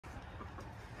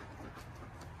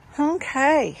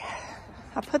Okay,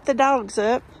 I put the dogs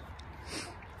up.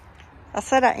 I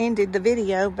said I ended the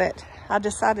video, but I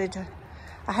decided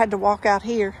I had to walk out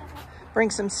here, bring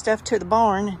some stuff to the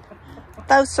barn,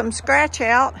 throw some scratch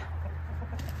out,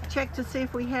 check to see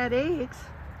if we had eggs.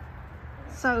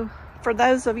 So for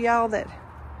those of y'all that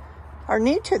are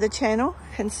new to the channel,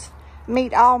 can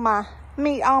meet all my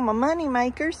money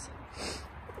makers.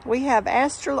 We have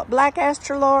black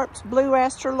astrolorps, blue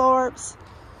astrolorps,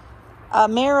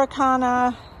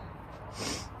 Americana,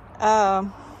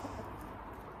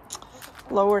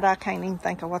 Lord, I can't even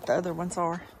think of what the other ones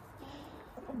are.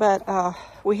 But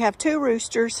we have two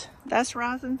roosters. That's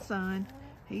Rising Sun.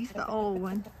 He's the old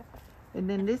one. And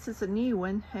then this is a new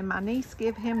one, and my niece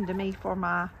gave him to me for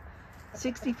my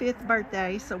 65th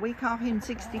birthday, so we call him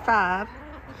 65.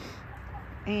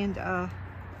 And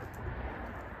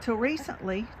till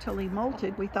recently, till he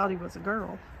molted, we thought he was a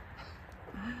girl.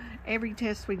 Every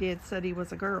test we did said he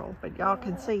was a girl, but y'all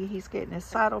can see he's getting his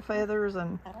saddle feathers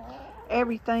and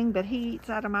everything, but he eats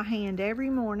out of my hand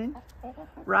every morning.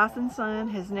 Rising Sun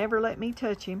has never let me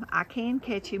touch him. I can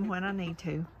catch him when I need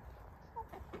to,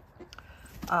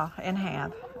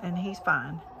 and he's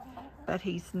fine. But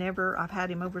he's never, I've had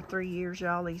him over 3 years,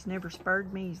 y'all. He's never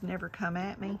spurred me. He's never come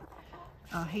at me.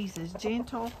 He's as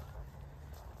gentle.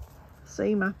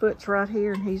 See, my foot's right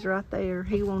here and he's right there.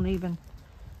 He won't even,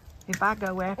 if I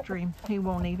go after him,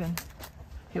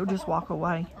 he'll just walk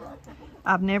away.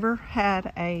 I've never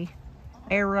had a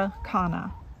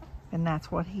Araucana, and that's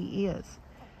what he is.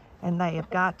 And they have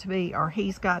got to be, or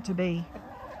he's got to be,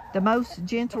 the most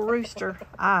gentle rooster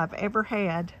I've ever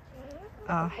had.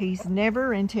 He's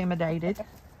never intimidated.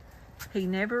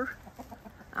 I'm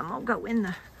gonna go in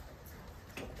the,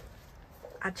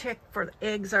 I checked for the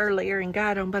eggs earlier and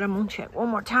got them, but I'm gonna check one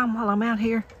more time while I'm out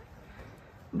here.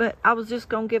 But I was just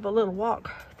gonna give a little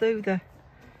walk through the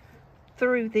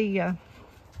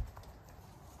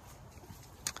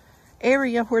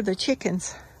area where the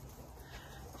chickens.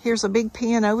 Here's a big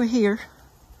pen over here.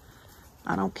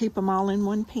 I don't keep them all in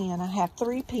one pen. I have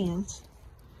 3 pens,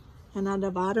 and I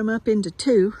divide them up into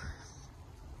 2.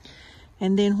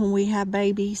 And then when we have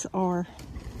babies or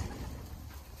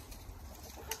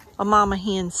a mama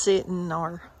hen sitting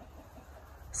or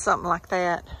something like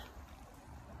that,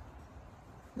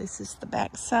 this is the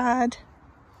back side.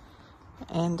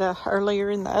 And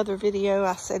earlier in the other video,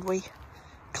 I said we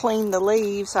cleaned the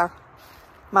leaves.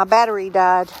 My battery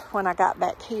died when I got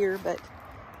back here, but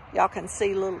y'all can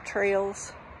see little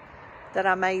trails that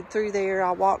I made through there.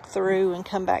 I walk through and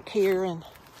come back here and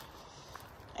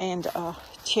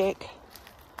check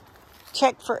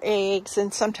for eggs.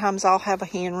 And sometimes I'll have a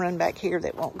hen run back here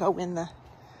that won't go in the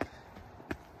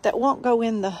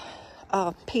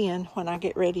pen when I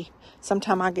get ready.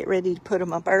 Sometimes I get ready to put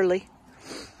them up early.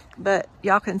 But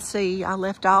y'all can see I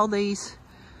left all these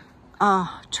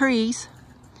trees,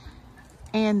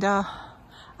 and I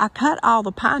cut all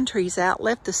the pine trees out,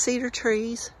 left the cedar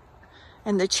trees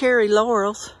and the cherry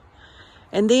laurels.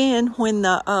 And then when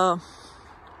the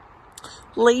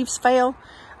leaves fell,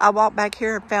 I walked back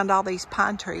here and found all these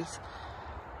pine trees.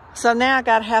 So now I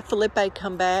gotta have Felipe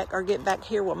come back or get back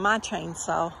here with my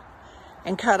chainsaw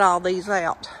and cut all these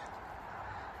out.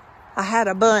 I had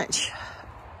a bunch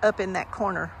up in that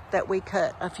corner that we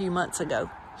cut a few months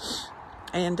ago.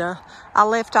 And I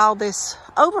left all this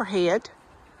overhead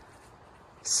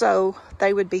so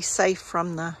they would be safe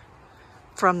from the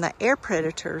air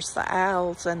predators, the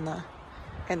owls and the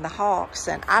hawks.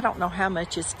 And I don't know how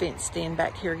much is fenced in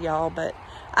back here, y'all, but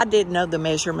I did know the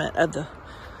measurement of the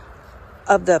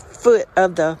foot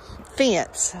of the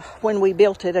fence when we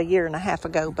built it a year and a half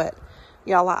ago. But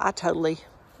y'all, I've totally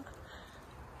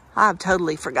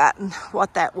forgotten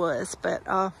what that was. But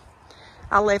I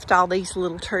left all these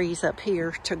little trees up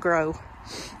here to grow.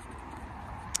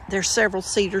 There's several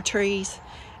cedar trees,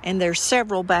 and there's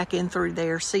several back in through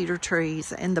there, cedar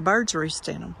trees, and the birds roost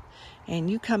in them. And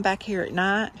you come back here at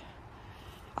night,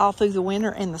 all through the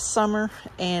winter and the summer,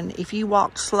 and if you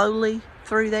walk slowly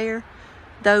through there,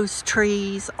 those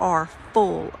trees are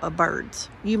full of birds.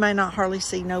 You may not hardly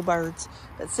see no birds,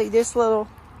 but see this little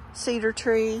cedar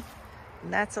tree,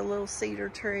 and that's a little cedar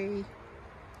tree,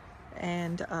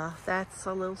 and that's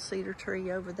a little cedar tree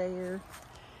over there.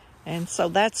 And so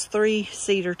that's 3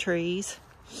 cedar trees.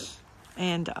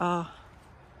 And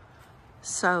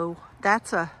so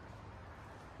that's a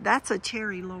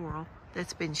cherry laurel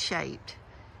that's been shaped.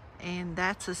 And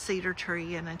that's a cedar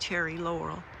tree and a cherry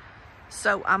laurel.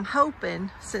 So I'm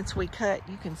hoping, since we cut,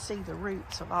 you can see the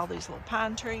roots of all these little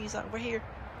pine trees over here.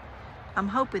 I'm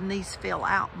hoping these fill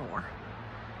out more.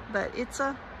 But it's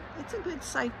a good,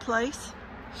 safe place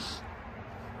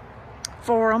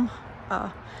for them.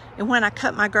 And when I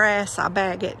cut my grass, I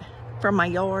bag it from my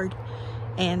yard,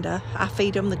 and I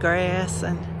feed them the grass,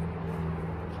 and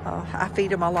I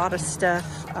feed them a lot of stuff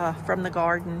from the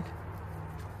garden.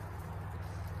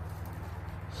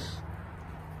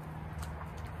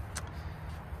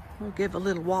 We'll give a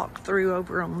little walk through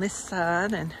over on this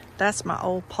side, and that's my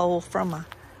old pole from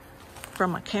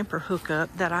my camper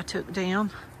hookup that I took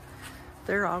down.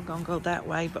 They're all gonna go that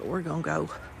way, but we're gonna go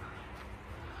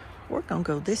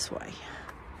this way.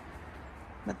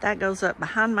 But that goes up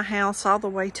behind my house all the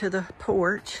way to the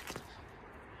porch.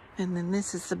 And then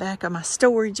this is the back of my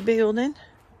storage building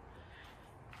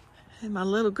and my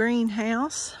little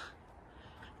greenhouse.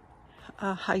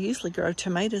 I usually grow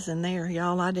tomatoes in there,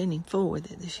 y'all. I didn't even fool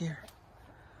with it this year.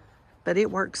 But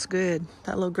it works good.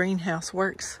 That little greenhouse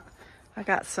works. I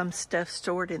got some stuff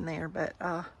stored in there, but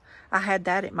I had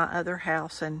that at my other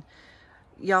house. And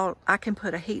y'all, I can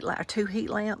put a 2 heat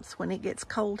lamps when it gets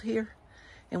cold here.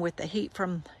 And with the heat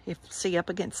from, see up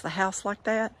against the house like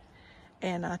that.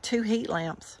 And 2 heat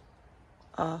lamps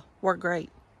work great.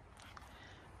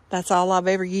 That's all I've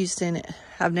ever used in it.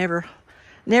 I've never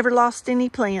lost any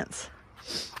plants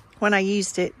when I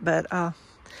used it, but I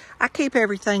keep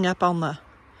everything up on the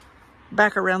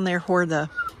back around there where the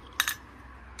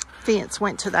fence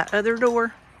went to that other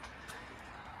door.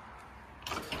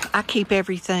 I keep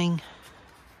everything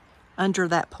under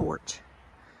that porch,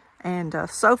 and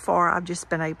so far I've just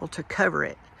been able to cover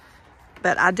it,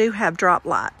 but I do have drop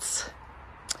lights.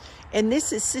 And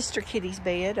this is Sister Kitty's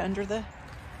bed under the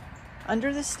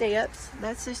steps.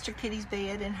 That's Sister Kitty's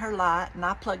bed and her light, and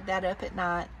I plug that up at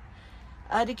night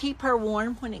to keep her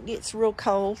warm when it gets real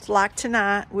cold. Like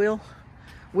tonight, we'll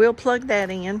plug that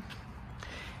in.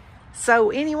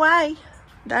 So anyway,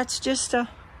 that's just a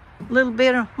little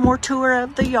bit of more tour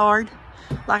of the yard.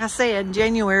 Like I said,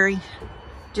 January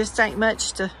just ain't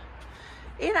much to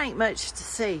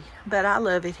see, but I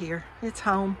love it here. It's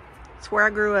home. It's where I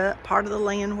grew up, part of the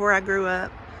land where I grew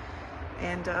up.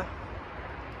 And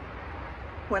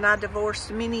when I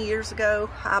divorced many years ago,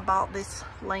 I bought this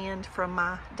land from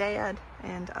my dad.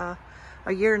 And a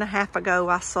year and a half ago,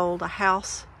 I sold a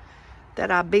house that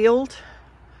I built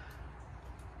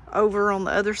over on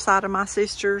the other side of my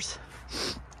sister's,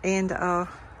 and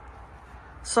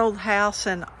sold the house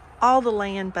and all the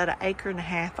land but 1.5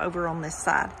 acres over on this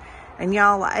side. And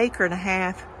y'all,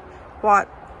 1.5 acres,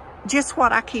 just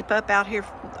what I keep up out here,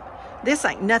 this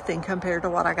ain't nothing compared to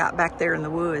what I got back there in the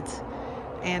woods.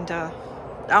 And the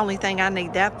only thing I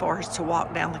need that for is to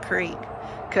walk down the creek,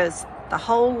 because the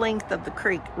whole length of the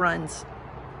creek runs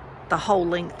the whole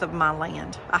length of my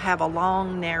land. I have a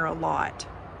long, narrow lot.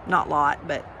 Not lot,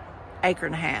 but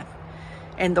 1.5 acres.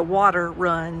 And the water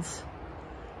runs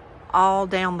all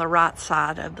down the right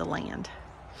side of the land.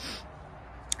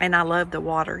 And I love the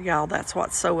water, y'all. That's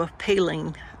what's so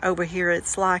appealing over here.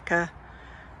 It's like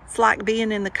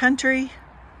being in the country,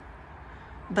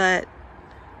 but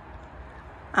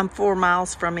I'm 4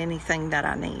 miles from anything that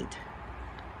I need.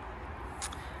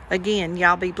 Again,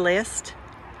 y'all be blessed.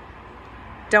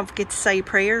 Don't forget to say your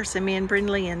prayers. And me and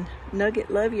Brindley and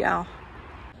Nugget love y'all.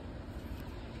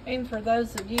 And for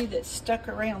those of you that stuck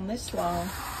around this long,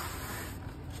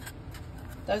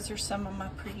 those are some of my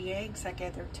pretty eggs I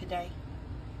gathered today.